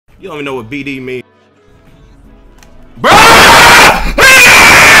You don't even know what BD means. Bruh!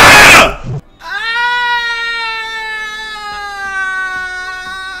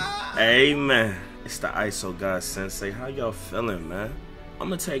 Hey man, it's the ISO God Sensei. How y'all feeling, man? I'm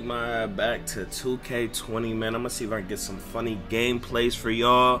gonna take my back to 2K20, man. I'm gonna see if I can get some funny gameplays for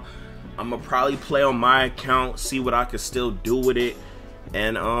y'all. I'm gonna probably play on my account, see what I can still do with it,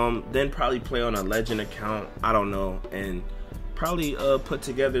 and then probably play on a legend account. I don't know, and probably put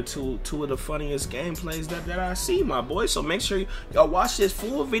together two of the funniest gameplays that I see, my boy. So make sure y'all watch this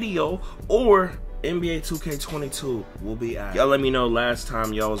full video, or NBA 2K22 will be out. Y'all let me know last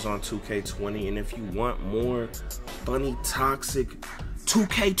time y'all was on 2K20, and if you want more funny, toxic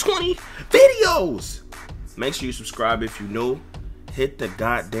 2K20 videos, make sure you subscribe if you new. Hit the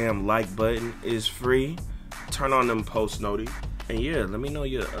goddamn like button, it's free. Turn on them post noti. And yeah, let me know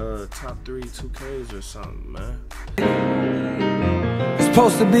your top 3 2Ks or something, man. It's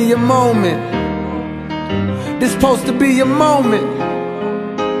supposed to be a moment. This supposed to be a moment.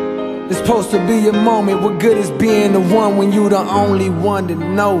 It's supposed to be a moment. What good is being the one when you the only one that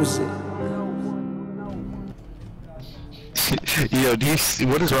knows it? Yo, do you see,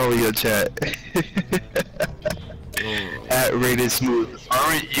 what is wrong with your chat? At Rated Smooth,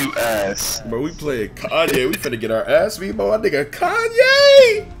 aren't you ass? Bro, we playing Kanye. We finna get our ass beat, bro. I nigga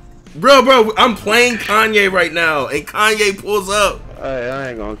Kanye. Bro, I'm playing Kanye right now, and Kanye pulls up. Hey, I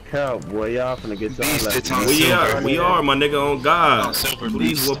ain't gonna count, boy. Y'all finna get y'all. We are, my nigga, on God.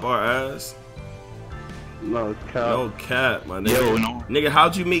 Please whoop our ass. No cap. No cap, my nigga. Yo, no. Nigga,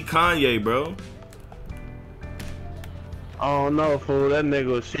 how'd you meet Kanye, bro? I don't know, fool. That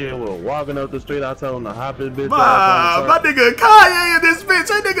nigga shit was walking up the street. I told him to hop his bitch Bah, my nigga Kanye in this bitch.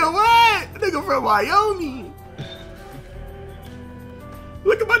 That nigga what? That nigga from Wyoming.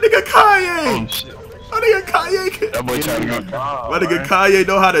 Look at my nigga Kanye. Oh, shit. My nigga Kanye. That boy trying to go. My nigga Kanye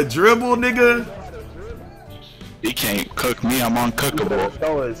know how to dribble, nigga. He can't cook me. I'm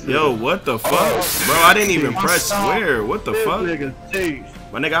uncookable. Yo, what the fuck? Bro, I didn't even press square. What the fuck?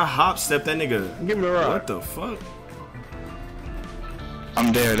 My nigga, I hop stepped that nigga. Give me a rock. What the fuck?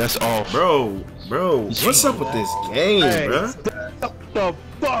 I'm there. That's all. Bro, what's up with this game, bro? The fuck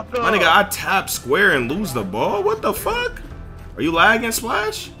up. My nigga, I tap square and lose the ball? What the fuck? Are you lagging,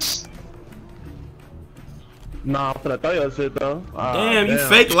 Splash? Nah, I'm finna throw your shit though. Damn, you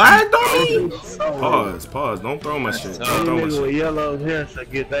fake lagged on me? Pause. Don't throw my shit. Don't throw my shit. With yellow hair should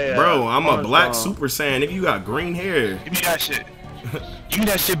get that. Bro, I'm a black Super Saiyan. If you got green hair. Give me that shit. Give me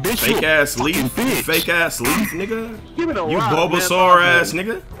that shit, bitch. Fake ass leaf. Bitch. Fake ass leaf, nigga. Give me the You rock, Bulbasaur man. ass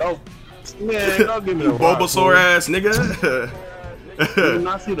nigga. Oh, man, don't give me the You rock, Bulbasaur ass nigga.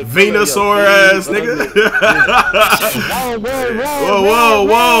 Venusaur Venusaur ass nigga.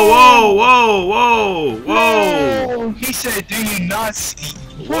 Whoa. He said, do you not see?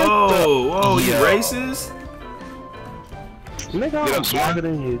 Whoa, you racist? Nigga, I'm stronger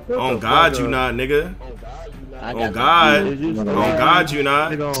than you. On God, you not, nigga. On God. On God, you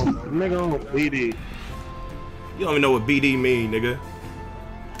not. Nigga on BD. You don't even know what BD mean, nigga.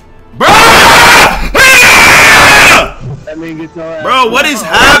 Bro, what is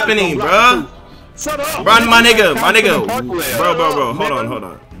happening, bro? Shut up. Bro, my nigga. Bro, hold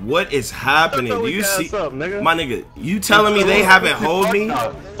on. What is happening? Do you see, my nigga? You telling me they haven't hold me?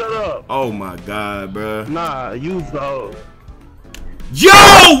 Shut up. Oh my God, bro. Nah, use the hoe. Yo,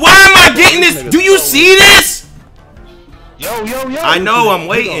 why am I getting this? Do you see this? Yo. I know, I'm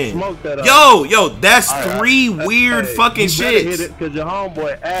waiting. Yo, that's 3 weird fucking shits. Cause your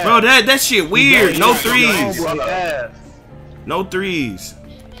homeboy ass. Bro, that shit weird. No threes. No threes.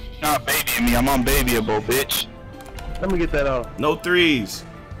 Not babying me. I'm unbabyable, bitch. Let me get that off. No threes.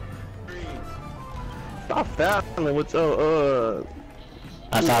 Stop fouling with your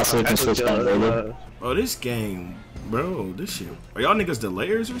I thought so. Can switch back, baby. Oh, this game, bro. This shit. Are y'all niggas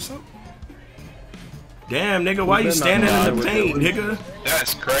delayers or something? Damn, nigga, why you standing in the paint, nigga?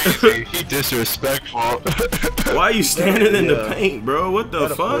 That's crazy. He disrespectful. Why you standing in the paint, bro? What the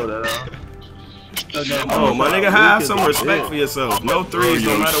fuck? Oh, my nigga, have some respect for yourself. No threes,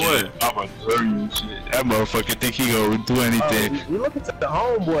 no matter what. I'ma throw you shit. That motherfucker think he gonna do anything. You look at the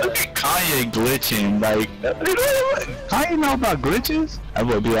homeboy. Look at Kanye glitching. Like, Kanye know about glitches? I'm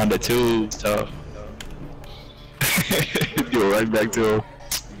gonna be on the tubes, so. You're right back to him.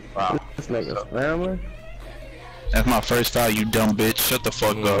 Wow. This nigga's family. That's my first foul, you dumb bitch. Shut the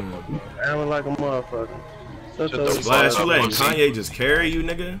fuck up. Family like a motherfucker. Splash, you letting Kanye just carry you,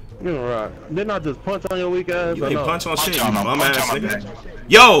 nigga? You right. Didn't I just punch on your weak ass? You ain't punch on shit, you bum ass nigga.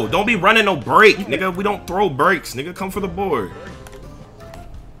 Yo, don't be running no break, nigga. We don't throw breaks, nigga. Come for the board.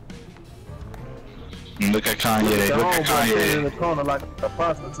 Look at Kanye. Look at Kanye. In the corner like a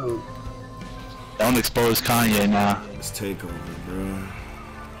prostitute. Don't expose Kanye now. Let's take over, bro.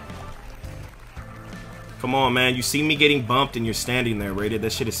 Come on, man. You see me getting bumped and you're standing there, Rated.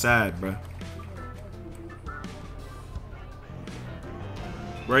 That shit is sad, bro.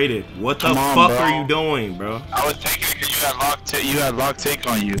 Rated, what the fuck are you doing, bro? I was taking it because you had lock take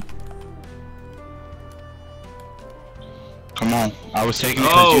on you. Come on. I was taking it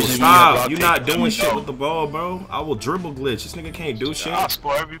because Oh, stop. You're not doing shit with the ball, bro. I will dribble glitch. This nigga can't do shit. I'll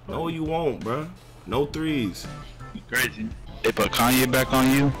score every play. No, you won't, bro. No threes. You crazy. They put Kanye back on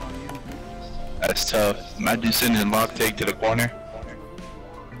you? That's tough. Imagine sending lock take to the corner.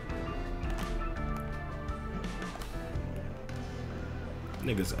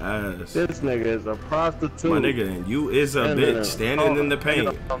 Nigga's ass. This nigga is a prostitute. My nigga, and you is a bitch standing in the paint.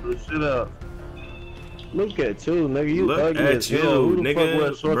 Look at you, nigga. You Look ugly at as you, hell. Who the nigga. fuck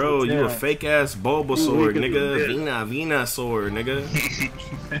wears shorts Bro, with you a Tim? fake ass Bulbasaur, nigga. Vina sword,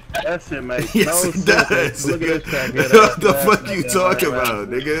 nigga. That shit makes Yes, no it sense. does. Look at this crackhead What ass the man. fuck you talking about,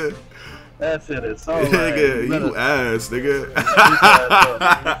 nigga? That shit is so lame. Nigga, better you ass, nigga.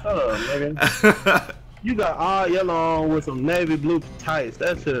 Shut up, nigga. You got all yellow on with some navy blue tights.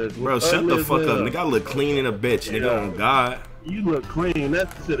 That shit is Bro, shut ugly the as fuck hell. up. Nigga, I look clean in a bitch, nigga, on God. You look clean.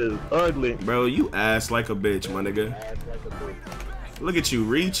 That shit is ugly. Bro, you ass like a bitch, my nigga. Look at you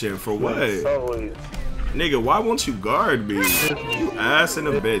reaching for what? So weird. Nigga, why won't you guard me? You ass and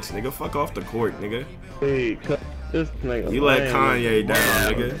a bitch, nigga. Fuck off the court, nigga. Hey, this nigga You let lame. Kanye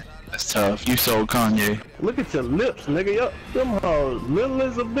down, nigga. That's tough. You sold Kanye. Look at your lips, nigga. Yo, them hoes little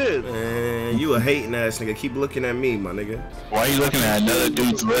as a bitch. Man, you a hating ass nigga. Keep looking at me, my nigga. Why you looking at another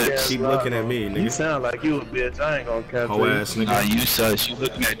dude's lips? Keep looking at me, You nigga. sound like you a bitch. I ain't gonna catch Hoe you. ass Nah, nigga. you sus. You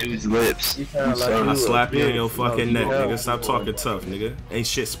looking at dude's lips. You sound like I you slap a you in bitch. your fucking neck, No, nigga. Stop talking tough, nigga. Ain't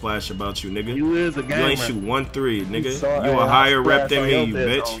shit splash about you, nigga. You is a You gamer. ain't shoot 1 3, nigga. saw You a ass higher rep splash than on me, your you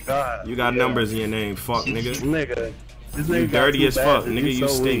bitch, bitch. on God. You got Yeah. numbers in your name, fuck, nigga. Nigga. This You nigga got dirty two as fuck, badges. nigga. You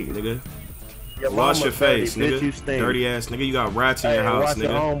so stink, weak. nigga. Your Wash mama your face, dirty, bitch, you nigga. stink. Dirty ass nigga. You got rats in your Hey, house, watch your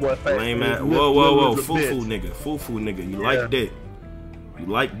homeboy nigga. face, Lame nigga. ass. Lip- Whoa, whoa, whoa. lip is a Foo-foo, bitch. nigga. Foo-foo, nigga. You Yeah. like dick. You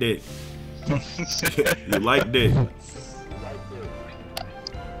like dick. You like dick.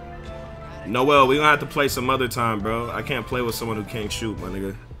 Noel, we gonna have to play some other time, bro. I can't play with someone who can't shoot, my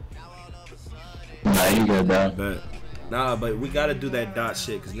nigga. Nah, you good, bro. Bet. Nah, but we gotta do that dot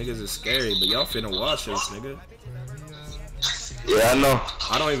shit, cause niggas is scary, but y'all finna watch us, nigga. Yeah, I know.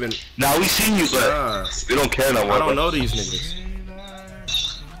 I don't even. Nah, we seen you, but Nah, we don't care no more. I don't know these niggas.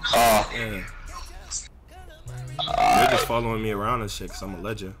 Yeah. Niggas following me around and shit, cause I'm a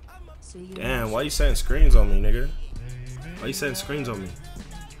legend. Damn, why you setting screens on me, nigga? Why you setting screens on me?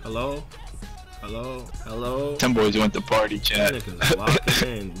 Hello? Hello? Hello? Them boys went to party chat. Niggas locking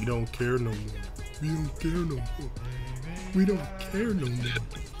in. We don't care no more. We don't care no more. We don't care no more.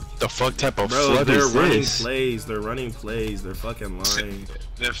 The fuck type of Bro, flood they're is running this? plays. They're running plays. They're fucking lying.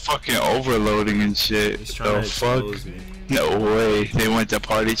 They're fucking overloading and shit. He's trying The to fuck? expose me. No way. They went to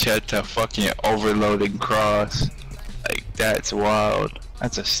party chat to fucking overloading cross. Like, that's wild.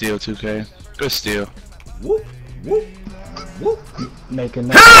 That's a steal, 2K. Good steal. Whoop, whoop, whoop. Making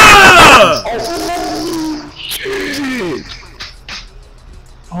that.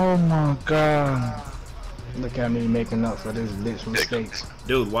 Oh my god. Look at me making up for this bitch mistakes.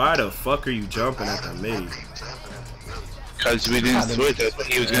 Dude, why the fuck are you jumping at the mid? Cause we didn't switch. That's when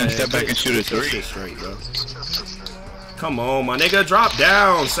he was gonna step back and shoot a Get three. shit straight, bro. Come on, my nigga, drop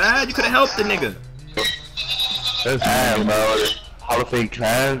down, sad. You could have helped the nigga. Damn, bro. Hall of Fame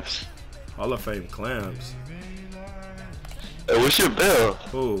clams. Hall of Fame clams. Hey, what's your bill?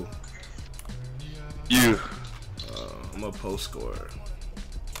 Who? You. I'm a post scorer.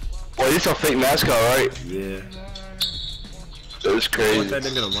 Boy, you some fake mascot, right? Yeah. That was Support crazy. that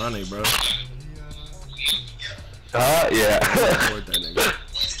nigga to run it, bro. Yeah. Support that nigga.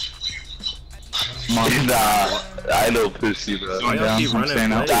 Nah, I know pussy, bro. Why y'all down, keep I'm running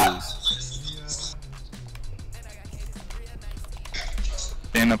staying out. plays?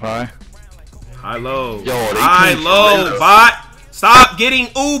 Stand up high. High low. Yo, they High playing low, for real. bot. Stop getting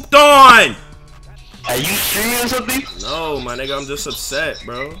ooped on. Are you streaming something? No, my nigga, I'm just upset,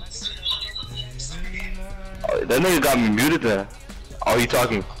 bro. Oh, that nigga got me muted there. Oh, he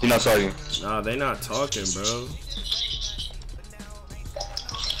talking. He not talking. Nah, they not talking, bro.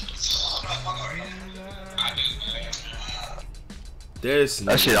 This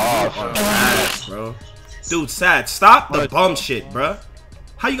That shit nigga, off. you are ass, bro. Dude, sad. Stop the bum shit, bro.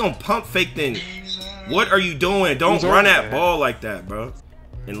 How you gonna pump fake then? What are you doing? Don't run that ball like that, bro.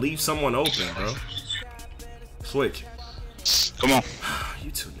 And leave someone open, bro. Switch. Come on.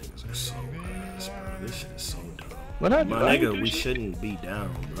 You two niggas are so ass, bro. This What I do? My nigga, we shouldn't be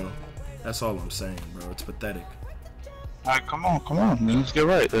down, bro. That's all I'm saying, bro. It's pathetic. Alright, come on. Let's get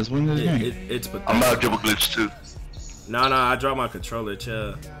right. Let's win this game. It's pathetic. I'm out dribble glitch too. Nah, I dropped my controller,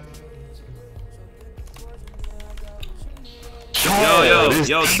 chill.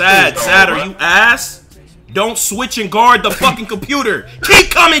 Yo, sad, are you ass? Don't switch and guard the fucking computer.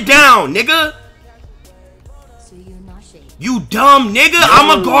 Keep coming down, nigga. You dumb nigga.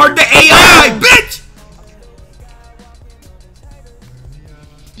 I'ma guard the AI, bitch.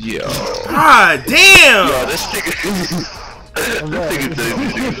 Yo. God damn. Yo, this nigga.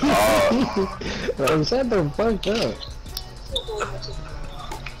 I'm shut the fuck up.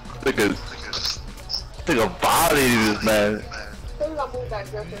 Nigga bodied this man.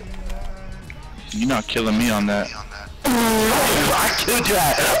 You're not killing me on that. I killed your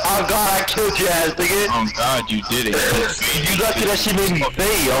ass. Oh god, I killed your ass, nigga. Oh god, you did it. You lucky that shit made me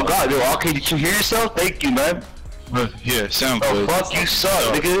fade. Oh god, yo, okay, did you hear yourself? Thank you, man. Yeah, sound Oh good. fuck, you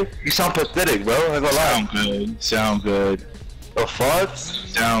suck, nigga. You sound pathetic, bro. I ain't gonna lie. Sound good. The fuck?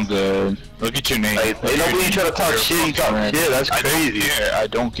 Sound good. Look at your name. Like, ain't nobody trying to talk shit, you talk shit, that's crazy. I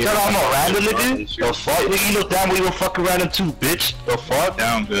don't care. Shut up, I'm a random nigga. The fuck, nigga, you know damn well you a fucking random too, bitch. The fuck?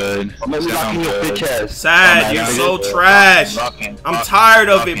 Sound good. I'm gonna lock in your bitch ass. Sad, you're so trash. I'm tired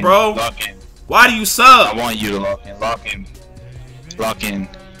of it, bro. Why do you I suck? want you to lock in.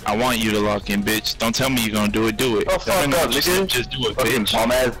 I want you to lock in, bitch. Don't tell me you're gonna do it. Do it. Oh, fuck up, nigga. Just do it, Fucking bitch.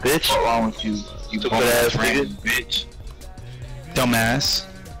 bum ass bitch. What's wrong with you? You Stupid bum ass ass nigga. bitch. Dumbass.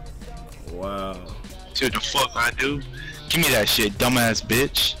 Wow. See what the fuck I do? Give me that shit, dumbass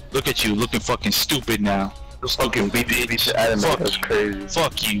bitch. Look at you, looking fucking stupid now. Fucking beat the anime. Fuck That's you. crazy.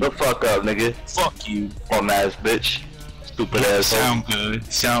 Fuck you. The fuck up, nigga. Fuck you. Bum ass bitch. Stupid ass. Sound good.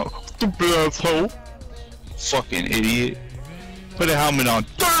 Sound stupid asshole. Fucking idiot. Put a helmet on.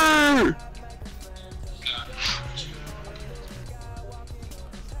 Durr!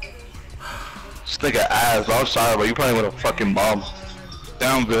 This nigga ass. I'm sorry, but you probably with a fucking bomb.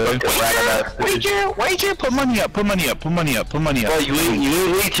 Sound good. Wager. Put money up. Bro, you ain't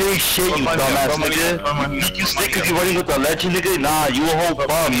doing shit, you dumbass nigga. You stick cause you running with the legend, nigga? Nah, you a whole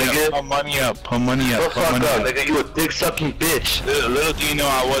bum, nigga. Put money up. Put money up. Go fuck up, nigga. You a dick sucking bitch. Little do you know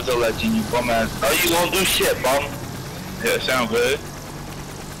I was a legend, you bum ass. Oh, you won't do shit, bum. Yeah, sound good.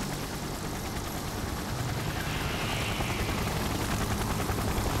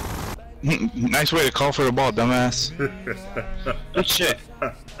 Nice way to call for the ball, dumbass. Good shit.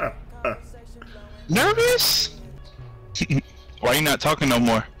 Nervous? Why you not talking no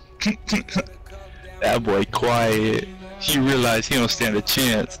more? That boy quiet. He realized he don't stand a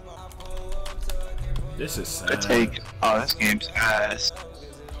chance. This is sad. This game's ass.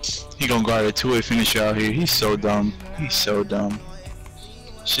 He gonna guard a two-way finish out here. He's so dumb.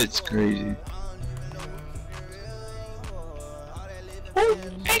 Shit's crazy. Oh,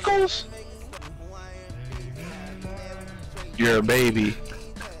 ankles! You're a baby.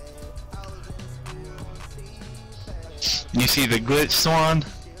 You see the glitch, Swan?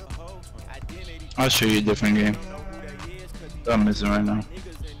 I'll show you a different game. I'm missing right now.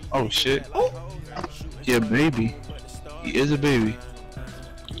 Oh shit. Oh! Yeah, baby. He is a baby.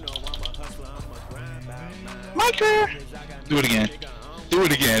 Micah! Do it again.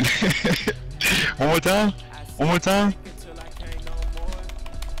 One more time.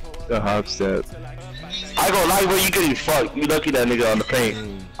 The hop step. I go lie where you getting fucked. You lucky that nigga on the paint.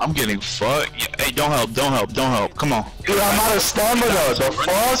 I'm getting fucked. Hey, don't help. Come on. Dude, I'm out of stamina. The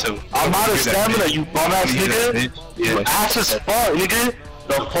fuck? I'm out of stamina, you bum ass nigga. You ass as fuck, nigga.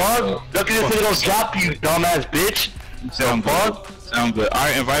 The fuck? Look at this nigga don't drop you, dumb ass bitch. Sound good.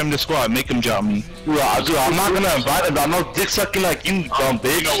 Alright, invite him to squad. Make him drop me. Dude, I'm not gonna invite him. I'm no dick sucking like you, dumb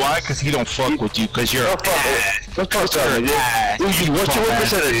bitch. You know why? Cause he don't fuck with you. Cause you're What the fuck, nigga? Dude, what's your win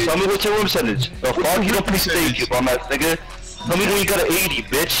percentage? Tell me what's your win percentage. The fuck? You don't play stage, you bum ass nigga. Tell me when you got an 80,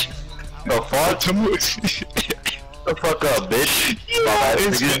 bitch. The fuck? The fuck up, bitch.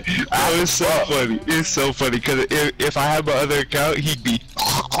 It's so funny because if I had my other account, he'd be,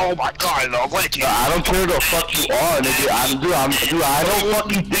 oh my god, no, what you? I don't care who the fuck you are, nigga. I don't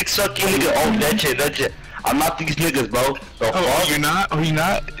fucking dick suck you, nigga. Oh, that shit. I'm not these niggas, bro. The fuck? You're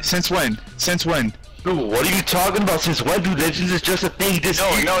not? Since when? Dude, what are you talking about? Since when, dude? Legends is just a thing this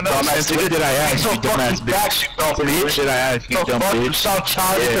year. No. Since when did I ask you, dumbass bitch? Since when did I ask you, dumb bitch? You sound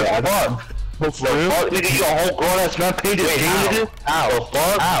childish as fuck. The fuck, nigga, you a whole grown ass man paid this game, nigga? How? The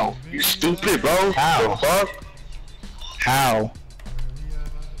fuck? How? You stupid, bro. How? The fuck? How?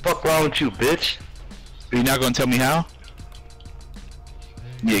 Fuck wrong with you, bitch? Are you not gonna tell me how?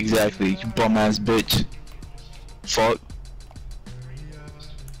 Yeah, exactly, you bum ass bitch. Fuck.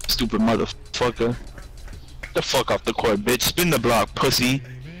 Stupid motherfucker. the fuck off the court, bitch. Spin the block, pussy.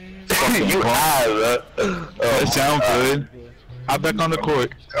 You high, That sound good. I'm back on the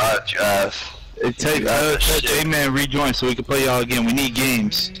court. God, your ass. Tell A-Man rejoin so we can play y'all again. We need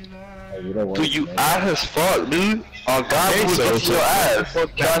games. Dude, you ass as fuck, dude. Oh God, Okay, who's so your ass?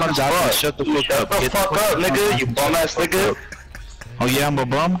 Shut the fuck up. Shut the fuck up, nigga. You bum ass nigga. Oh yeah, I'm a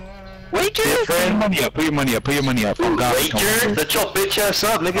bum. Wager. Put your money up. Put your money up. Put your money up. Oh God. Wager. Shut your bitch ass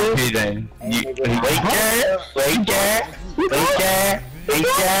up, nigga. Okay then.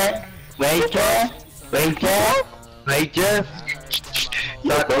 Wager.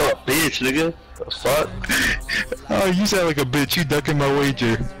 Knock up, bitch, nigga. The fuck? Oh, you sound like a bitch. You ducking my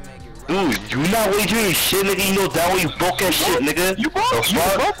wager. Dude, you not wagering shit, nigga. You know that way you broke ass shit, nigga. You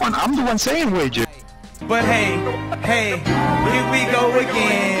broke one. I'm the one saying wager. But hey, here we go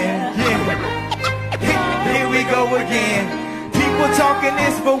again. Yeah. Here we go again. People talking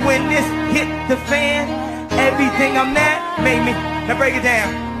this, but when this hit the fan, everything I'm that made me. Now break it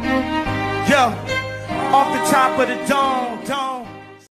down. Yo, off the top of the dome.